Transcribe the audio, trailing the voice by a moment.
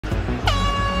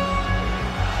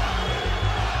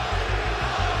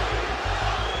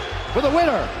for the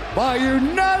winner by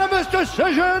unanimous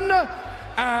decision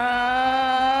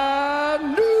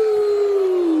and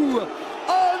new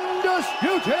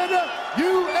undisputed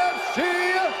UFC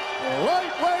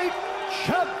lightweight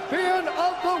champion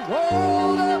of the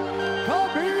world,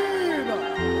 Khabib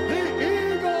the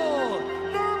Eagle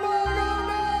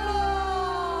Nurmagomedov.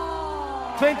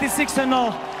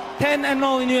 26-0,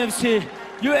 10-0 in UFC.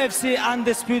 UFC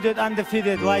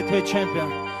undefeated lightweight champion.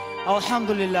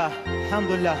 Alhamdulillah,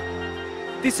 alhamdulillah.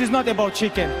 This is not about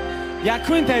chicken.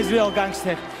 Laquinta is real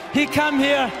gangster. He come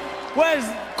here, where's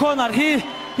Conor? He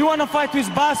wanna fight with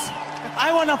boss.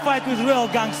 I wanna fight with real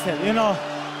gangster, you know.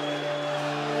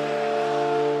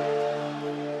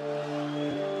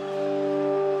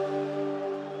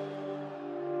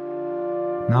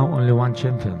 Now only one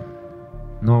champion.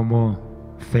 No more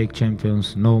fake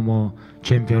champions, no more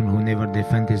champion who never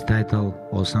defend his title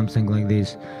or something like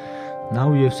this. Now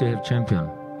UFC have champion,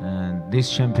 and this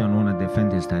champion wanna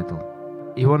defend his title.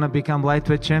 You wanna become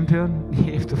lightweight champion?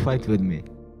 You have to fight with me.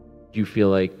 Do you feel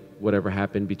like whatever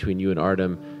happened between you and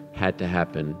Artem had to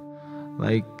happen?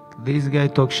 Like, this guy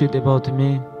talk shit about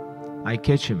me, I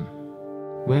catch him.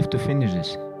 We have to finish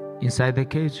this. Inside the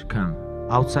cage, come.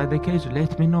 Outside the cage,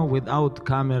 let me know. Without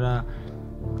camera,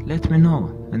 let me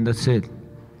know. And that's it.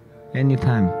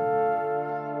 Anytime.